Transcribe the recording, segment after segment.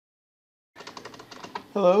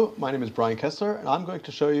Hello, my name is Brian Kessler, and I'm going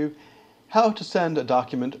to show you how to send a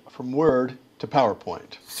document from Word to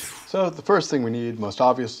PowerPoint. So the first thing we need, most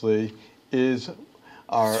obviously, is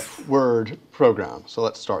our Word program. So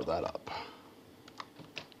let's start that up.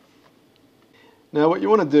 Now what you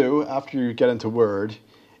want to do after you get into Word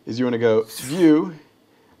is you want to go View,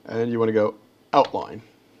 and you want to go Outline.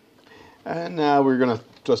 And now we're going to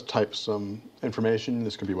just type some information.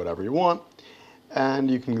 This could be whatever you want.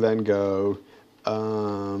 And you can then go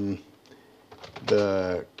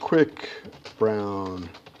the quick brown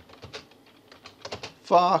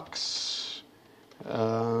fox,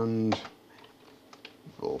 and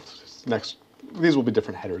next, these will be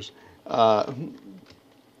different headers. The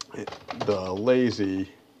lazy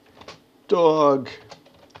dog,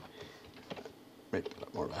 make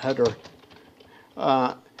that more of a header.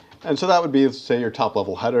 And so that would be, say, your top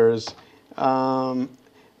level headers. Now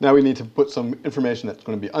we need to put some information that's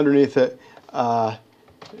going to be underneath it.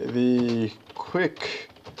 The quick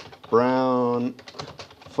brown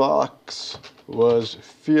fox was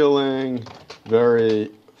feeling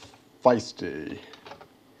very feisty.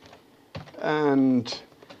 And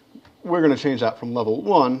we're going to change that from level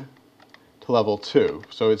 1 to level 2.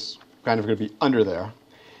 So it's kind of going to be under there.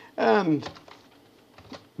 And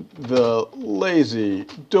the lazy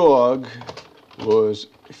dog was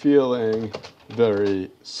feeling very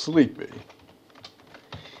sleepy.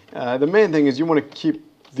 The main thing is you want to keep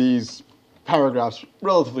these paragraphs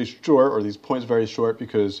relatively short, or these points very short,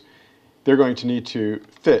 because they're going to need to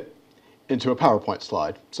fit into a PowerPoint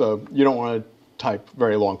slide. So you don't want to type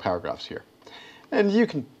very long paragraphs here. And you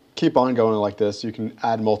can keep on going like this. You can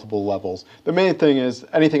add multiple levels. The main thing is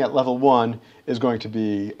anything at level 1 is going to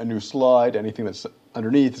be a new slide. Anything that's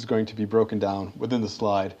underneath is going to be broken down within the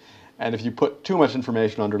slide. And if you put too much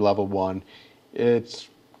information under level 1, it's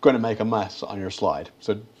going to make a mess on your slide.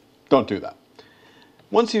 So don't do that.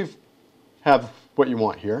 Once you have what you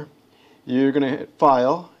want here, you're going to hit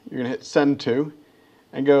File, you're going to hit Send To,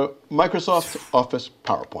 and go Microsoft Office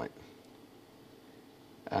PowerPoint.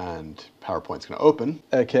 And PowerPoint's going to open.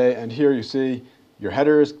 Okay, and here you see your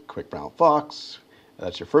headers, quick brown fox.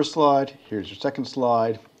 That's your first slide. Here's your second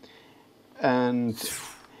slide. And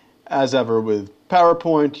as ever with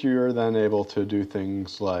PowerPoint, you're then able to do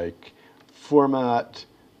things like format,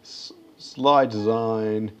 slide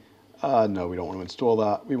design. No, we don't want to install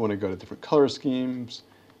that. We want to go to different color schemes.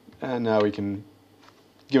 And now we can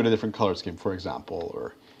give it a different color scheme, for example,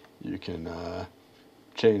 or you can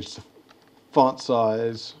change the font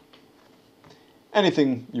size,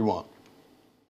 anything you want.